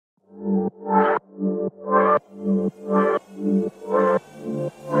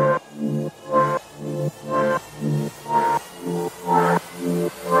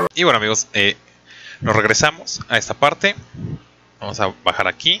Y bueno amigos, nos regresamos a esta parte. Vamos a bajar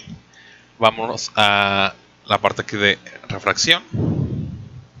aquí. Vámonos a la parte aquí de refracción.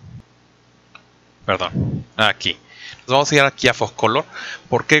 Perdón, aquí. Nos vamos a ir aquí a Fog Color.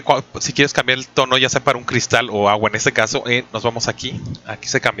 Porque si quieres cambiar el tono, ya sea para un cristal o agua, en este caso, nos vamos aquí. Aquí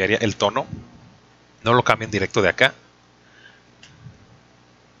se cambiaría el tono. No lo cambien directo de acá.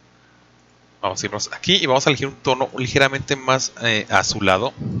 Vamos a irnos aquí y vamos a elegir un tono ligeramente más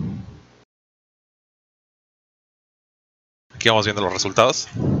azulado. Aquí vamos viendo los resultados.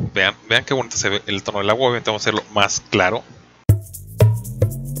 Vean qué bonito se ve el tono del agua. Obviamente vamos a hacerlo más claro.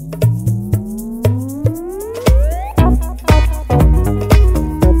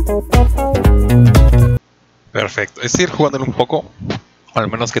 Perfecto. Es ir jugándole un poco. Al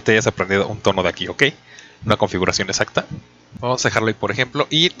menos que te hayas aprendido un tono de aquí, ¿ok? Una configuración exacta. Vamos a dejarlo ahí, por ejemplo.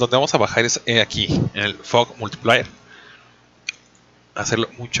 Y donde vamos a bajar es aquí, en el Fog Multiplier. Hacerlo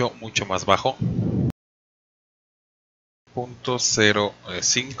mucho más bajo.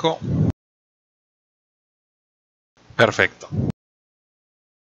 0.05. Perfecto.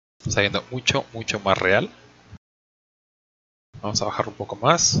 Está viendo mucho más real. Vamos a bajar un poco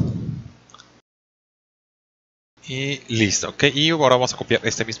más. Y listo, ok. Y ahora vamos a copiar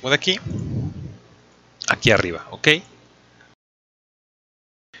este mismo de aquí. Aquí arriba, ok.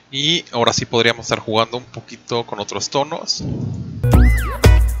 Y ahora sí podríamos estar jugando un poquito con otros tonos.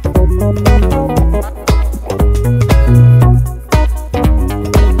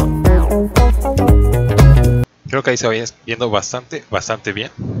 Creo que ahí se va viendo bastante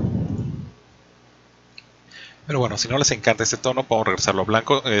bien. Pero bueno, si no les encanta este tono, podemos regresarlo a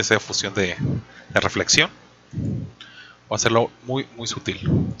blanco, esa fusión de reflexión. O hacerlo muy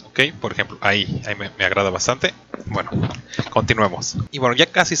sutil. Ok, por ejemplo, ahí me agrada bastante. Bueno, continuemos. Y bueno, ya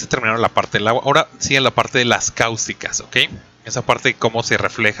casi se terminaron la parte del agua. Ahora sigue la parte de las cáusticas, ok. Esa parte de cómo se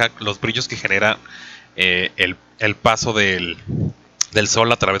refleja los brillos que genera el paso del sol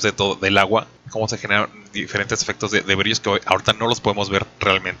a través de todo del agua. Cómo se generan diferentes efectos de brillos que ahorita no los podemos ver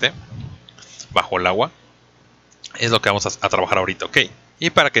realmente bajo el agua. Es lo que vamos a trabajar ahorita, ok. Y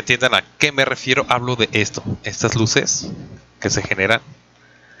para que entiendan a qué me refiero, hablo de esto. Estas luces que se generan.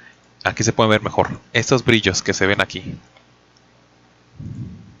 Aquí se pueden ver mejor. Estos brillos que se ven aquí.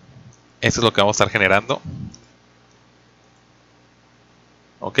 Esto es lo que vamos a estar generando.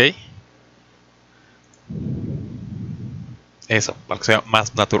 Ok. Eso, para que sea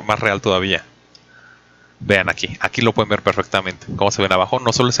más real todavía. Vean aquí. Aquí lo pueden ver perfectamente. Cómo se ven abajo.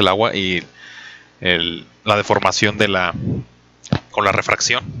 No solo es el agua y la deformación de con la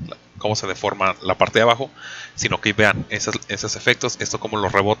refracción, cómo se deforma la parte de abajo, sino que vean esos efectos, esto como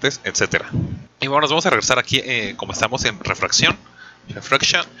los rebotes, etcétera. Y bueno, nos vamos a regresar aquí como estamos en refracción,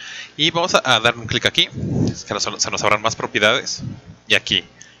 y vamos a dar un clic aquí, que se nos abran más propiedades, y aquí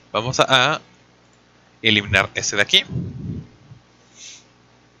vamos a eliminar este de aquí,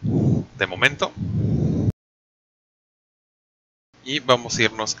 de momento, y vamos a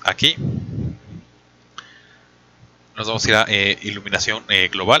irnos aquí. Nos vamos a ir a iluminación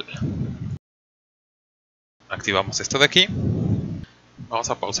global. Activamos esto de aquí. Vamos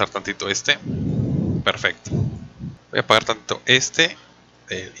a pausar tantito este. Perfecto. Voy a apagar tantito este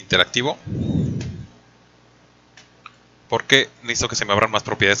interactivo. Porque necesito que se me abran más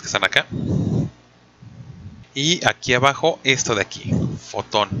propiedades que están acá. Y aquí abajo esto de aquí.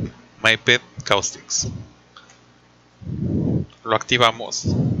 Fotón. MyPed Caustics. Lo activamos.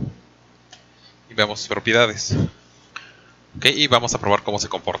 Y vemos sus propiedades. Ok, y vamos a probar cómo se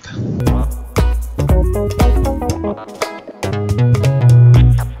comporta.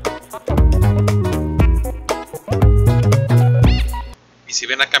 Y si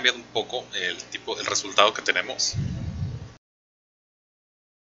ven, ha cambiado un poco el resultado que tenemos.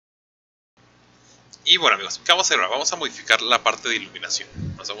 Y bueno amigos, ¿qué vamos a hacer ahora? Vamos a modificar la parte de iluminación.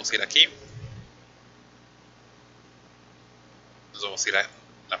 Nos vamos a ir aquí. Nos vamos a ir a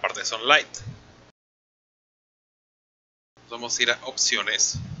la parte de Sunlight. Vamos a ir a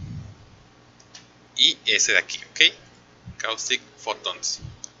opciones y ese de aquí, ok, Caustic Photons.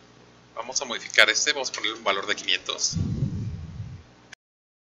 Vamos a modificar este, vamos a ponerle un valor de 500.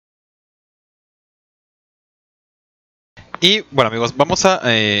 Y bueno amigos, vamos a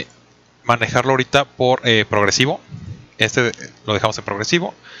manejarlo ahorita por progresivo. Este lo dejamos en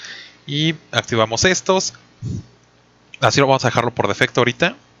progresivo y activamos estos. Así lo vamos a dejarlo por defecto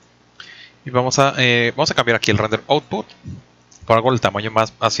ahorita. Y vamos a cambiar aquí el render output por algo el tamaño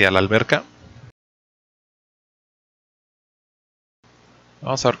más hacia la alberca.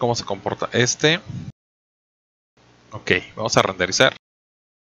 Vamos a ver cómo se comporta este. Ok, vamos a renderizar.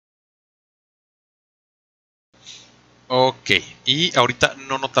 Ok, y ahorita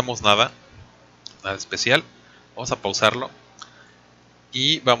no notamos nada especial. Vamos a pausarlo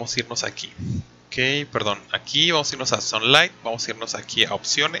y vamos a irnos aquí. Ok, perdón, aquí vamos a irnos a Sunlight, vamos a irnos aquí a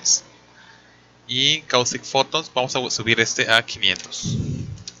opciones y Caustic Photos, vamos a subir este a 500.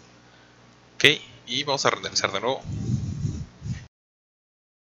 Ok, y vamos a renderizar de nuevo.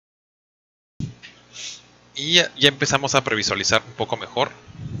 Y ya empezamos a previsualizar un poco mejor.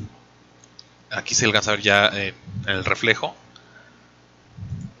 Aquí se alcanza a ver ya el reflejo.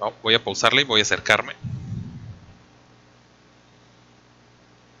 Voy a pausarle y voy a acercarme.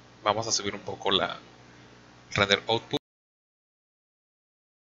 Vamos a subir un poco la render output.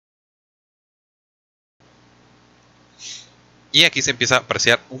 Y aquí se empieza a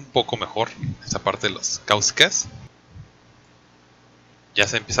apreciar un poco mejor esa parte de los Causticas. Ya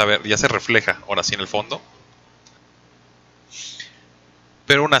se empieza a ver, ya se refleja ahora sí en el fondo.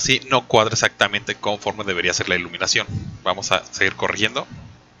 Pero aún así no cuadra exactamente conforme debería ser la iluminación. Vamos a seguir corrigiendo.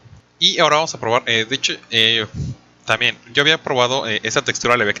 Y ahora vamos a probar, de hecho, también yo había probado esa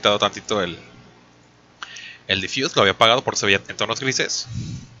textura, le había quitado tantito el diffuse, lo había apagado por eso se veía en tonos grises.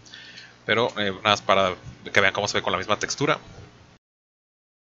 Pero nada más para que vean cómo se ve con la misma textura.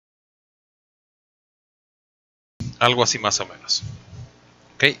 Algo así más o menos.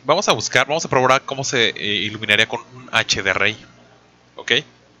 Ok, vamos a buscar, vamos a probar cómo se iluminaría con un HDRI. Ok,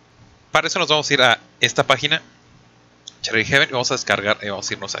 para eso nos vamos a ir a esta página, Cherry Heaven, y vamos a descargar, vamos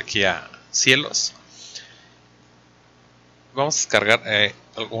a irnos aquí a cielos. Vamos a descargar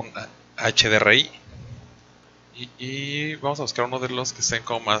algún HDRI y vamos a buscar uno de los que estén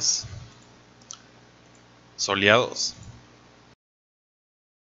como más soleados.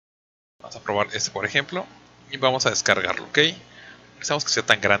 Vamos a probar este, por ejemplo, y vamos a descargarlo. Ok, no necesitamos que sea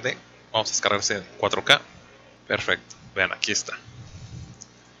tan grande, vamos a descargar ese en 4K. Perfecto, vean, aquí está.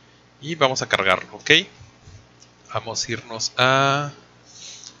 Y vamos a cargarlo. Ok, vamos a irnos a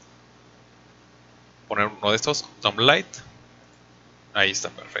poner uno de estos, Tom Light. Ahí está,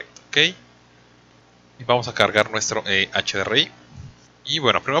 perfecto. Ok, y vamos a cargar nuestro HDRI. Y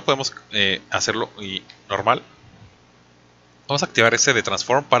bueno, primero podemos hacerlo normal. Vamos a activar ese de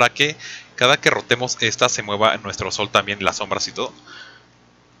Transform para que cada que rotemos esta se mueva en nuestro sol también, las sombras y todo.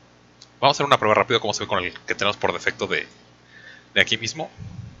 Vamos a hacer una prueba rápido como se ve con el que tenemos por defecto de aquí mismo,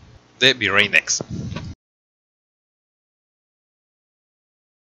 de Vray Next.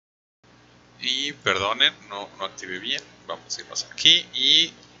 Y perdonen, no activé bien. Vamos a irnos aquí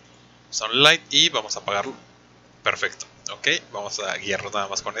y Sunlight y vamos a apagarlo. Perfecto. Ok, vamos a guiarnos nada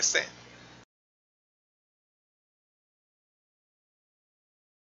más con este.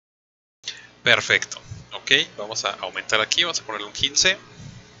 Perfecto. Ok, vamos a aumentar aquí, vamos a ponerle un 15.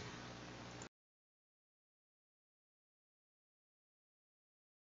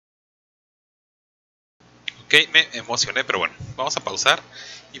 Ok, me emocioné, pero bueno, vamos a pausar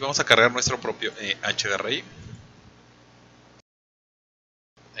y vamos a cargar nuestro propio HDRI.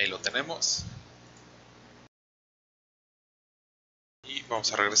 Ahí lo tenemos. Y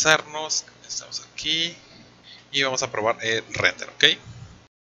vamos a regresarnos. Estamos aquí. Y vamos a probar render, ¿ok?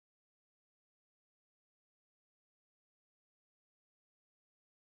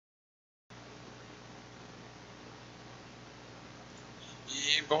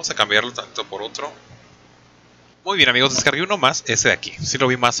 Y vamos a cambiarlo tanto por otro. Muy bien, amigos, descargué uno más, ese de aquí. Si lo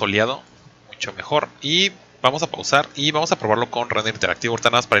vi más soleado, mucho mejor. Y vamos a pausar y vamos a probarlo con render interactivo. Ahorita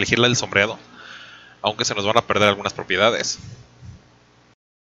nada más para elegirle el sombreado, aunque se nos van a perder algunas propiedades.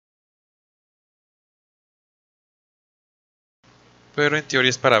 Pero en teoría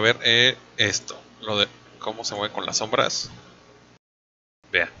es para ver esto, lo de cómo se mueve con las sombras.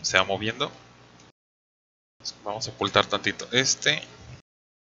 Vean, se va moviendo. Vamos a ocultar tantito este.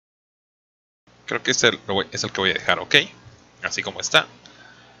 Creo que este es el que voy a dejar, ok. Así como está.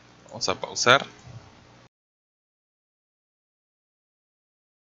 Vamos a pausar.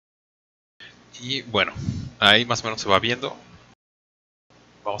 Y bueno, ahí más o menos se va viendo.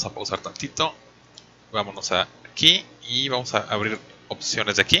 Vamos a pausar tantito. Vámonos a aquí y vamos a abrir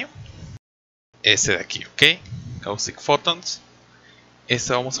opciones de aquí. Este de aquí, ok. Caustic Photons.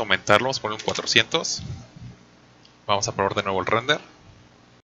 Este vamos a aumentarlo, vamos a poner un 400. Vamos a probar de nuevo el render.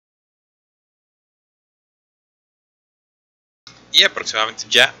 Y aproximadamente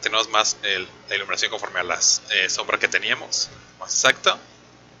ya tenemos más la iluminación conforme a las sombras que teníamos. Más exacto.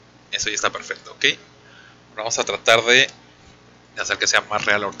 Eso ya está perfecto, ok. Vamos a tratar de hacer que sea más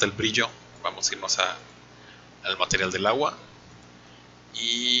real ahorita el brillo. Vamos a irnos al material del agua.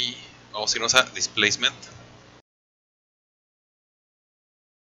 Y vamos a irnos a Displacement.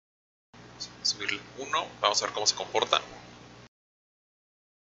 Vamos a subirle 1, vamos a ver cómo se comporta.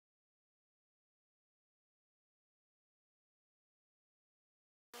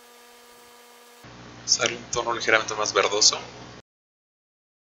 Vamos a darle un tono ligeramente más verdoso.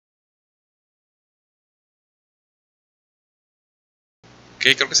 Ok,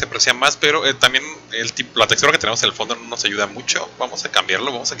 creo que se aprecia más, pero también la textura que tenemos en el fondo no nos ayuda mucho. Vamos a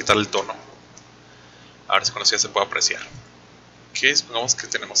cambiarlo, vamos a quitar el tono. A ver si con eso ya se puede apreciar. Ok, supongamos que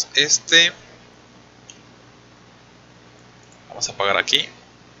tenemos este. Vamos a apagar aquí.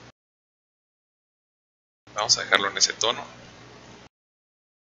 Vamos a dejarlo en ese tono.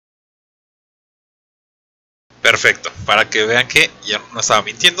 Perfecto, para que vean que ya no estaba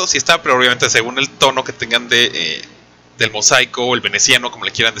mintiendo. Sí está, pero obviamente según el tono que tengan del mosaico o el veneciano, como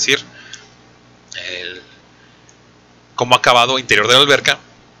le quieran decir, como acabado interior de la alberca,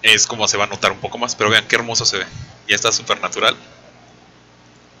 es como se va a notar un poco más. Pero vean qué hermoso se ve. Ya está súper natural.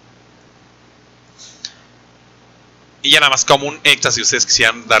 Y ya nada más como un extra, si ustedes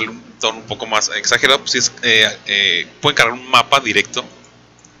quisieran darle un tono un poco más exagerado, pues pueden cargar un mapa directo.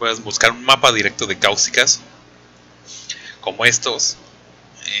 Puedes buscar un mapa directo de cáusticas como estos,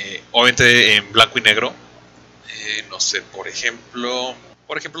 obviamente en blanco y negro. No sé, por ejemplo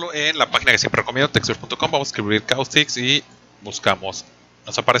en la página que siempre recomiendo, textures.com, vamos a escribir caustics y buscamos,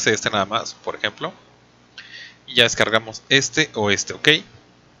 nos aparece este nada más, por ejemplo, y ya descargamos este o este, ok,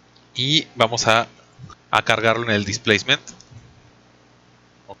 y vamos a cargarlo en el displacement,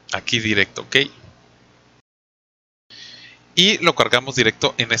 aquí directo, ok, y lo cargamos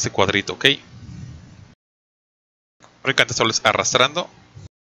directo en este cuadrito, ok. Únicamente solo es arrastrando,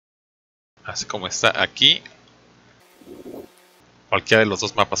 así como está aquí. Cualquiera de los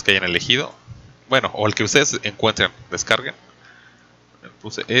dos mapas que hayan elegido, bueno, o el que ustedes encuentren, descarguen.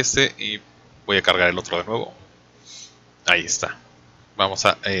 Puse este y voy a cargar el otro de nuevo. Ahí está. Vamos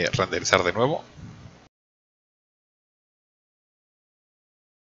a renderizar de nuevo.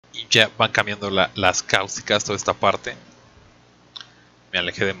 Y ya van cambiando las cáusticas, toda esta parte. Me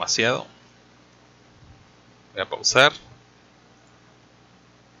alejé demasiado. Voy a pausar.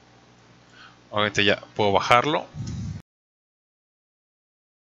 Obviamente ya puedo bajarlo.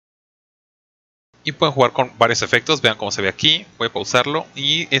 Y pueden jugar con varios efectos. Vean cómo se ve aquí. Voy a pausarlo.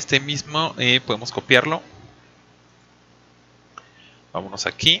 Y este mismo podemos copiarlo. Vámonos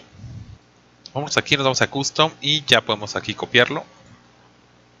aquí. Vámonos aquí, nos vamos a Custom. Y ya podemos aquí copiarlo.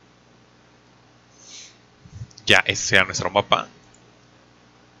 Ya ese será nuestro mapa.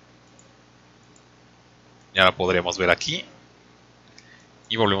 Ya lo podríamos ver aquí.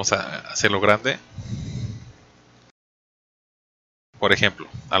 Y volvemos a hacerlo grande. Por ejemplo,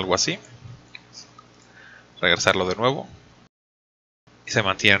 algo así. Regresarlo de nuevo. Y se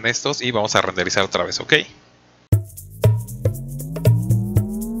mantienen estos. Y vamos a renderizar otra vez, ok.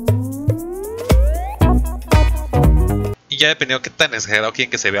 Y ya dependiendo de qué tan exagerado quieren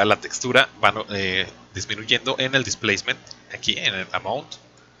que se vea la textura, van disminuyendo en el displacement. Aquí en el amount.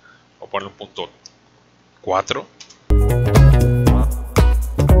 O ponerle un punto 4.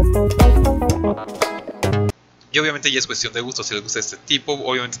 Y obviamente ya es cuestión de gusto. Si les gusta este tipo,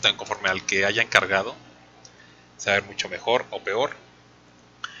 obviamente también conforme al que hayan cargado, se va a ver mucho mejor o peor.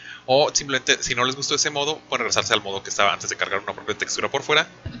 O simplemente, si no les gustó ese modo, pueden regresarse al modo que estaba antes de cargar una propia textura por fuera,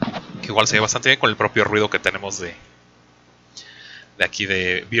 que igual se ve bastante bien con el propio ruido que tenemos de aquí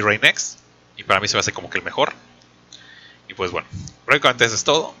de Vray Next. Y para mí se me hace como que el mejor. Y pues bueno, prácticamente eso es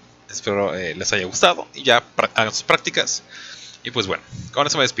todo. Espero les haya gustado y ya hagan sus prácticas. Y pues bueno, con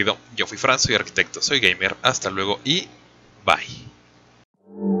eso me despido. Yo fui Fran, soy arquitecto, soy gamer. Hasta luego y bye.